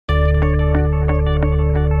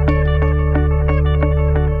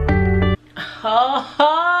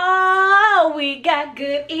got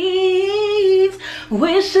good eats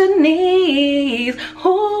with Shanice.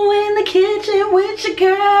 Who in the kitchen with your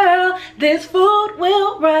girl? This food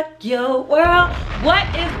will rock your world. What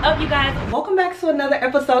is up, you guys? Welcome back to another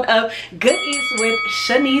episode of Good Eats with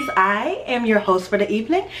Shanice. I am your host for the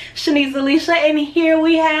evening, ShaniceAlisha, and here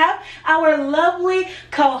we have our lovely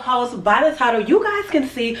co-host. By the title, you guys can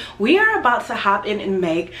see we are about to hop in and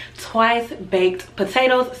make twice baked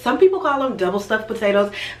potatoes. Some people call them double stuffed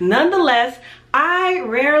potatoes. Nonetheless, I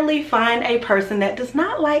rarely find a person that does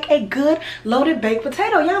not like a good loaded baked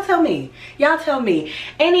potato. Y'all tell me. Y'all tell me.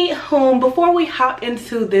 Anywho, before we hop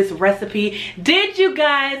into this recipe, did you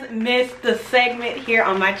guys miss the segment here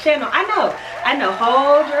on my channel? I know.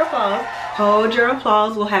 Hold your applause. Hold your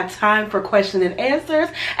applause. We'll have time for question and answers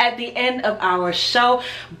at the end of our show.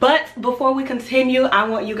 But before we continue, I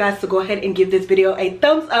want you guys to go ahead and give this video a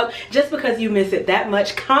thumbs up just because you miss it that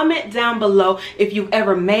much. Comment down below if you've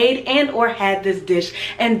ever made and or had this dish,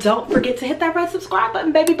 and don't forget to hit that red subscribe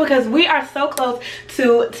button, baby, because we are so close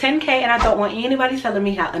to 10K and I don't want anybody telling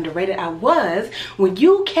me how underrated I was when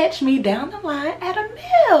you catch me down the line at a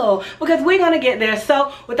meal, because we're gonna get there.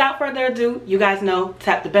 So without further ado, you guys know,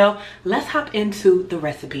 tap the bell. Let's hop into the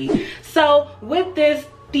recipe. So with this,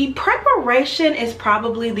 the preparation is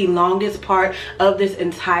probably the longest part of this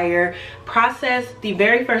entire process. The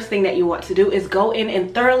very first thing that you want to do is go in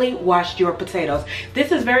and thoroughly wash your potatoes.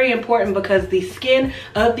 This is very important because the skin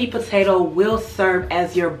of the potato will serve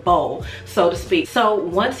as your bowl, so to speak. So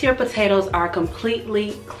once your potatoes are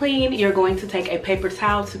completely clean, you're going to take a paper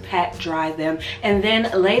towel to pat dry them and then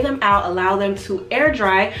lay them out, allow them to air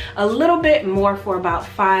dry a little bit more for about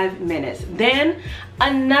 5 minutes. Then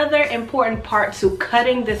another important part to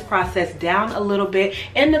cutting this process down a little bit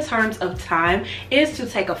in the terms of time is to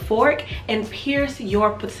take a fork and pierce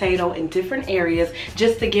your potato in different areas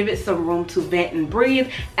just to give it some room to vent and breathe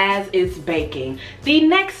as it's baking. The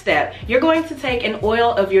next step, you're going to take an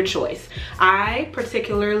oil of your choice. I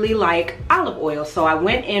particularly like olive oil, so I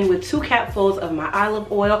went in with 2 capfuls of my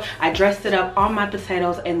olive oil. I dressed it up on my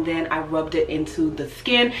potatoes and then I rubbed it into the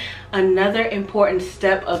skin. Another important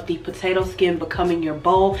step of the potato skin becoming your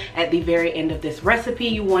bowl at the very end of this recipe.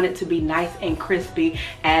 You want it to be nice and crispy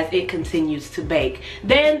as it continues to bake.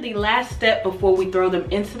 Then the last step before we throw them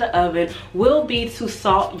into the oven will be to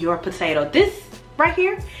salt your potato. This right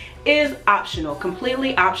here is optional,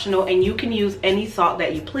 completely optional, and you can use any salt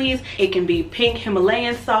that you please. It can be pink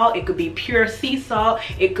Himalayan salt, it could be pure sea salt,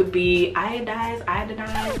 it could be iodized,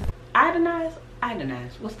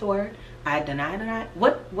 what's the word? Iodine.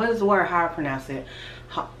 What is the word? How I pronounce it?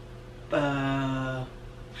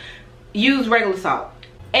 Use regular salt.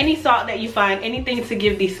 Any salt that you find, anything to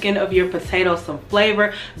give the skin of your potato some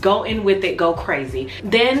flavor, go in with it, go crazy.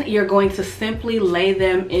 Then you're going to simply lay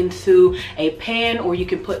them into a pan, or you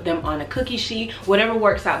can put them on a cookie sheet, whatever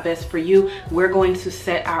works out best for you. We're going to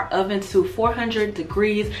set our oven to 400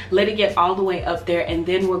 degrees, let it get all the way up there, and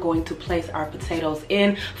then we're going to place our potatoes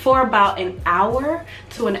in for about an hour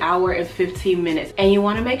to an hour and 15 minutes. And you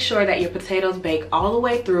want to make sure that your potatoes bake all the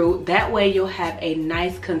way through. That way you'll have a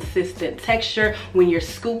nice consistent texture when you're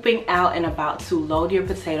scooping out and about to load your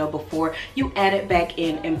potato before you add it back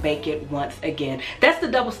in and bake it once again. That's the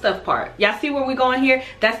double stuff part. Y'all see where we're going here?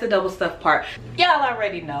 That's the double stuff part. Y'all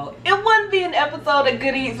already know it wouldn't be an episode of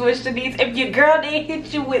Good Eats with Shanice if your girl didn't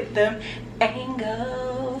hit you with them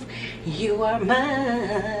angles. You are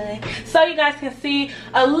mine. So you guys can see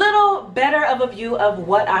a little better of a view of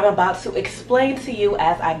what I'm about to explain to you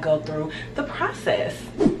as I go through the process.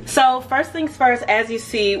 So first things first, as you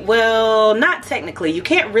see, well, not technically, you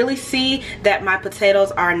can't really see that my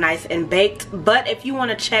potatoes are nice and baked, but if you want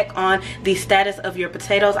to check on the status of your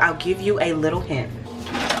potatoes, I'll give you a little hint.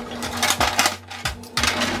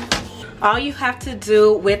 All you have to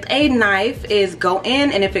do with a knife is go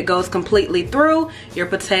in, and if it goes completely through, your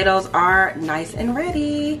potatoes are nice and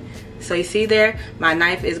ready. So you see there, my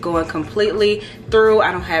knife is going completely through.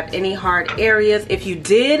 I don't have any hard areas. If you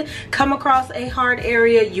did come across a hard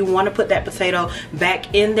area, you want to put that potato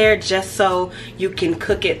back in there just so you can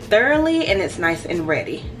cook it thoroughly and it's nice and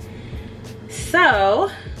ready. So,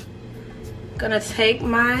 I'm gonna take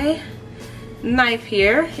my knife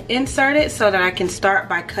here, insert it so that I can start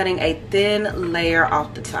by cutting a thin layer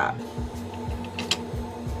off the top.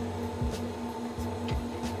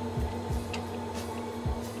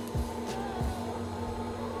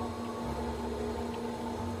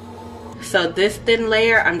 So this thin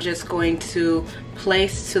layer I'm just going to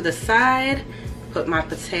place to the side, put my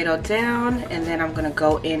potato down, and then I'm gonna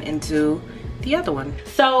go in and do the other one.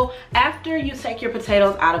 So after you take your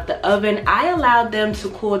potatoes out of the oven, I allowed them to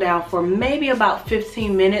cool down for maybe about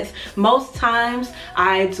 15 minutes. Most times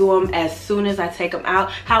I do them as soon as I take them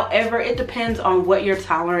out. However, it depends on what your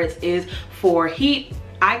tolerance is for heat.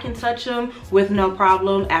 I can touch them with no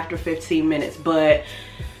problem after 15 minutes, but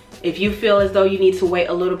if you feel as though you need to wait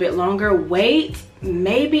a little bit longer, wait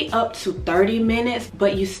maybe up to 30 minutes,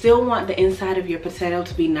 but you still want the inside of your potato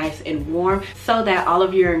to be nice and warm so that all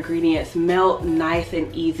of your ingredients melt nice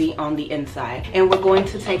and easy on the inside. And we're going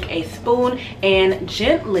to take a spoon and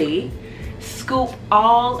gently scoop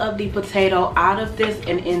all of the potato out of this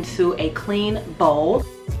and into a clean bowl.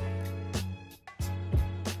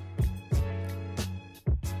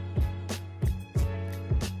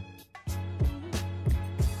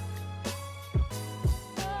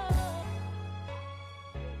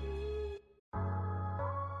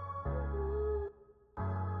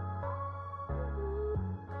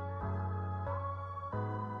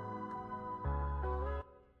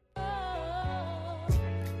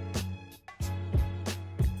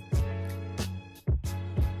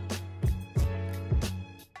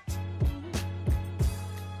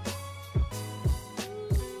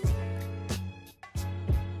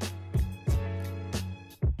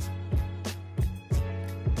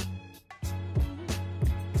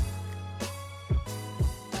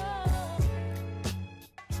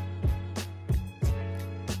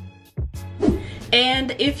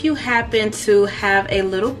 And if you happen to have a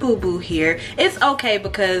little boo-boo here, it's okay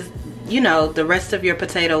because, you know, the rest of your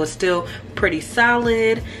potato is still pretty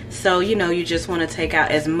solid. So, you know, you just want to take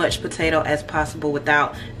out as much potato as possible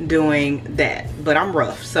without doing that. But I'm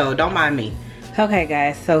rough, so don't mind me. Okay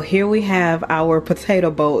guys, so here we have our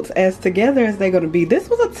potato bolts as together as they're going to be. This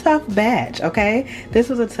was a tough batch, okay? This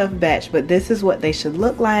was a tough batch, but this is what they should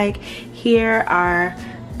look like. Here are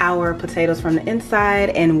our potatoes from the inside,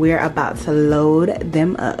 and we're about to load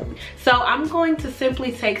them up. So I'm going to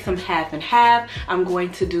simply take some half and half. I'm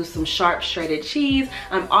going to do some sharp shredded cheese.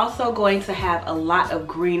 I'm also going to have a lot of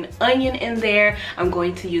green onion in there. I'm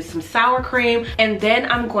going to use some sour cream, and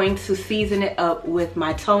then I'm going to season it up with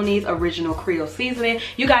my Tony's Original Creole Seasoning.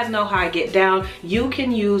 You guys know how I get down. You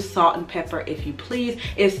can use salt and pepper if you please.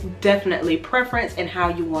 It's definitely preference in how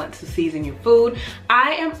you want to season your food.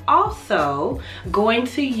 I am also going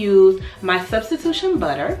to use my substitution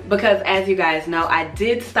butter because, as you guys know, I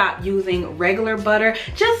did stop using regular butter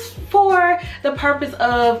just for the purpose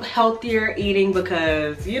of healthier eating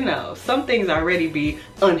because, you know, some things already be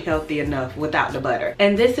unhealthy enough without the butter.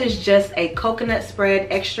 And this is just a coconut spread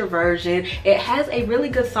extra virgin. It has a really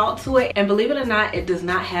good salt to it, and believe it or not, it does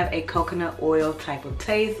not have a coconut oil type of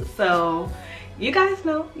taste. So you guys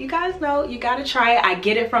know, you gotta try it. I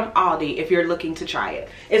get it from Aldi if you're looking to try it.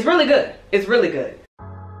 It's really good. It's really good.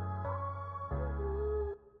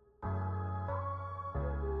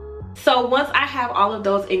 So once I have all of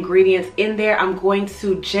those ingredients in there, I'm going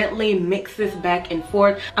to gently mix this back and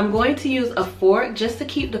forth. I'm going to use a fork just to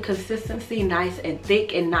keep the consistency nice and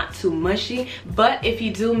thick and not too mushy. But if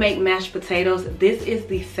you do make mashed potatoes, this is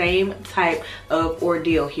the same type of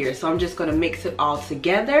ordeal here. So I'm just going to mix it all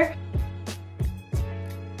together.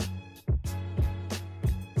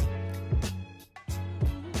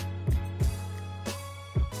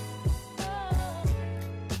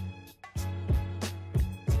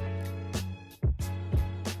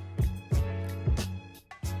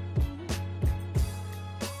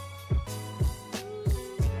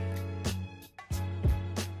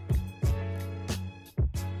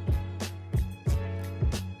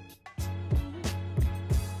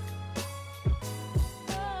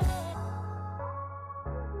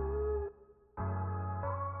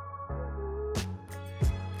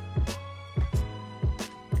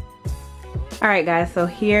 Alright guys, so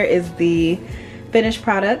here is the finished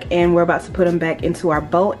product, and we're about to put them back into our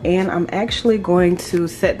bowl, and I'm actually going to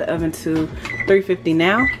set the oven to 350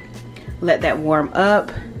 now. Let that warm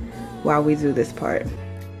up while we do this part.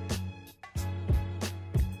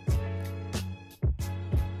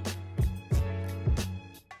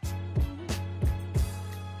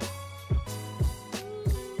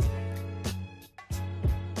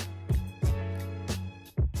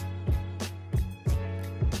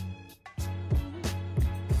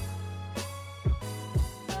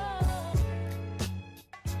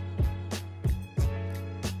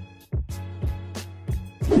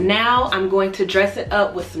 Now I'm going to dress it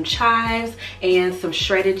up with some chives and some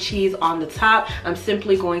shredded cheese on the top. I'm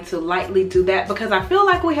simply going to lightly do that because I feel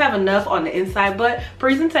like we have enough on the inside, but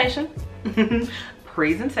presentation.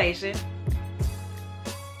 Presentation.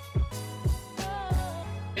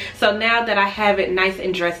 So now that I have it nice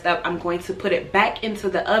and dressed up, I'm going to put it back into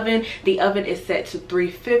the oven. The oven is set to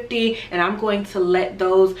 350, and I'm going to let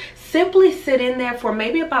those simply sit in there for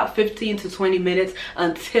maybe about 15 to 20 minutes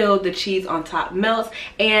until the cheese on top melts.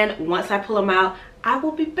 And once I pull them out, I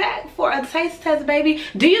will be back for a taste test, baby.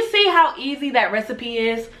 Do you see how easy that recipe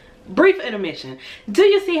is? Brief intermission. Do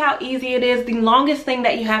you see how easy it is? The longest thing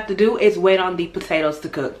that you have to do is wait on the potatoes to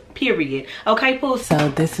cook, period. Okay, Pooh? So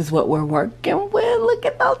this is what we're working with. Look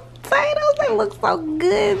at those potatoes. They look so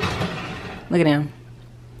good. Look at them.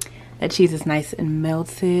 That cheese is nice and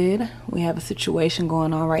melted. We have a situation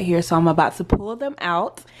going on right here, so I'm about to pull them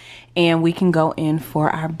out and we can go in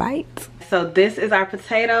for our bite. So this is our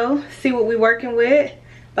potato. See what we're working with?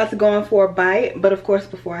 About to go in for a bite, but of course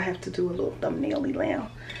before I have to do a little thumbnail-y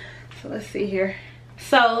now. So let's see here.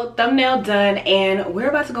 So thumbnail done, and we're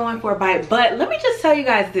about to go in for a bite. But let me just tell you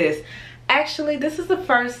guys this. Actually, this is the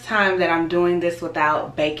first time that I'm doing this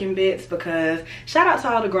without bacon bits, because shout out to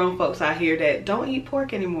all the grown folks out here that don't eat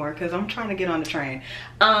pork anymore, because I'm trying to get on the train.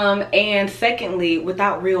 And secondly,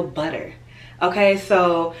 without real butter. Okay,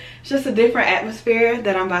 so it's just a different atmosphere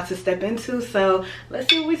that I'm about to step into. So let's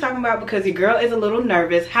see what we're talking about, because your girl is a little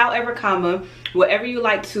nervous. However, whatever you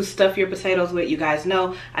like to stuff your potatoes with, you guys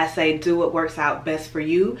know I say do what works out best for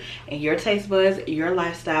you and your taste buds, your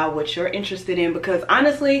lifestyle, what you're interested in. Because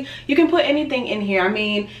honestly, you can put anything in here. I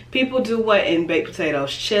mean, people do what in baked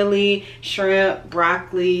potatoes? Chili, shrimp,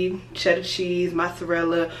 broccoli, cheddar cheese,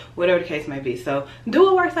 mozzarella, whatever the case may be. So do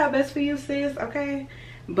what works out best for you, sis, okay?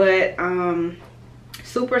 But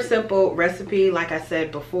super simple recipe, like I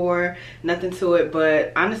said before, nothing to it.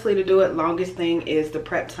 But honestly, to do it, longest thing is the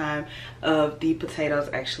prep time of the potatoes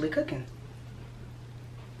actually cooking.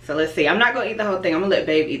 So let's see. I'm not gonna eat the whole thing. I'm gonna let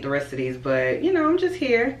babe eat the rest of these, but you know, I'm just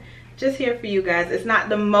here for you guys. It's not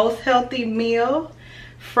the most healthy meal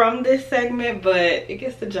from this segment, but it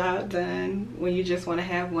gets the job done when you just want to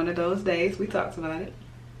have one of those days. We talked about it.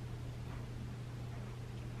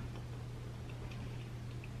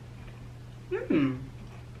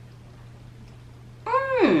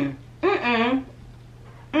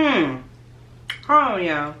 Hold on,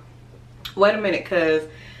 y'all. Wait a minute, cause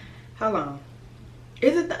hold on.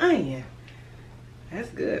 Is it the onion? That's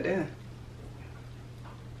good, yeah.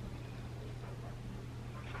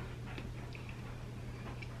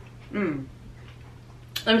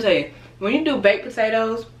 Let me tell you, when you do baked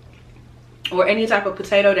potatoes or any type of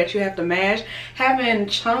potato that you have to mash, having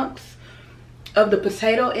chunks of the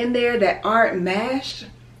potato in there that aren't mashed,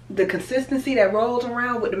 the consistency that rolls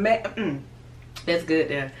around with the that's good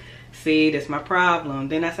there. See, that's my problem.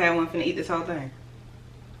 Then I say I wasn't finna eat this whole thing.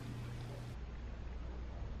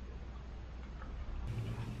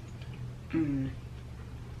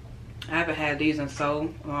 I haven't had these in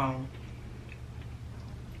so long.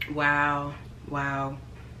 Wow, wow,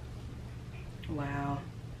 wow.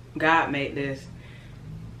 God made this.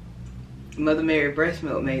 Mother Mary breast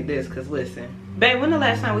milk made this, cause listen, babe, when the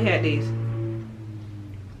last time we had these?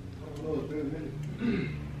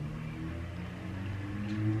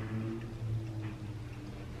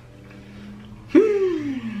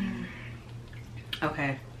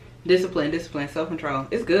 Okay, discipline, self-control.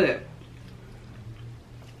 It's good.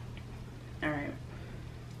 All right,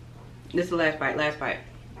 this is the last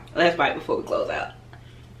bite before we close out.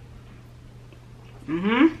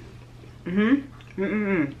 Alright,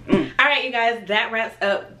 you guys, that wraps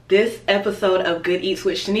up this episode of Good Eats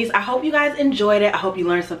with Shanice. I hope you guys enjoyed it. I hope you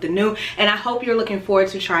learned something new, and I hope you're looking forward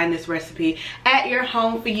to trying this recipe at your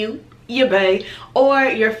home for you, your bae, or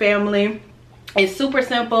your family. It's super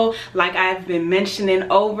simple, like I've been mentioning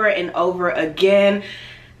over and over again.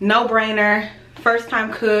 No brainer. First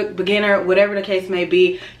time cook, beginner, whatever the case may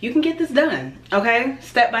be, you can get this done, okay?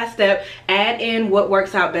 Step by step, add in what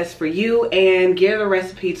works out best for you and gear the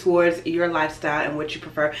recipe towards your lifestyle and what you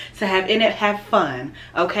prefer to have in it. Have fun,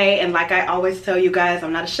 okay? And like I always tell you guys,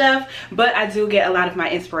 I'm not a chef, but I do get a lot of my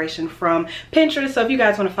inspiration from Pinterest. So if you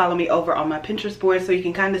guys want to follow me over on my Pinterest board so you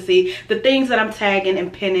can kind of see the things that I'm tagging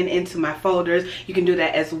and pinning into my folders, you can do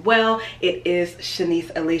that as well. It is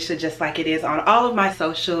ShaniceAlisha, just like it is on all of my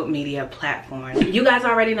social media platforms. You guys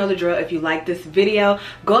already know the drill. If you like this video,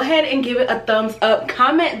 go ahead and give it a thumbs up.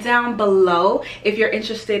 Comment down below if you're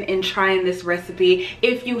interested in trying this recipe.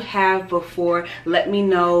 If you have before, let me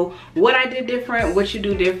know what I did different, what you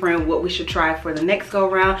do different, what we should try for the next go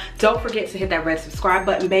round. Don't forget to hit that red subscribe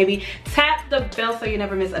button, baby. Tap the bell so you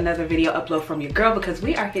never miss another video upload from your girl, because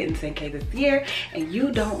we are hitting 10K this year and you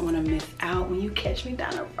don't want to miss out when you catch me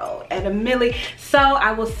down the road at a milli. So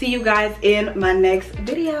I will see you guys in my next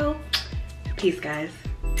video. Peace, guys.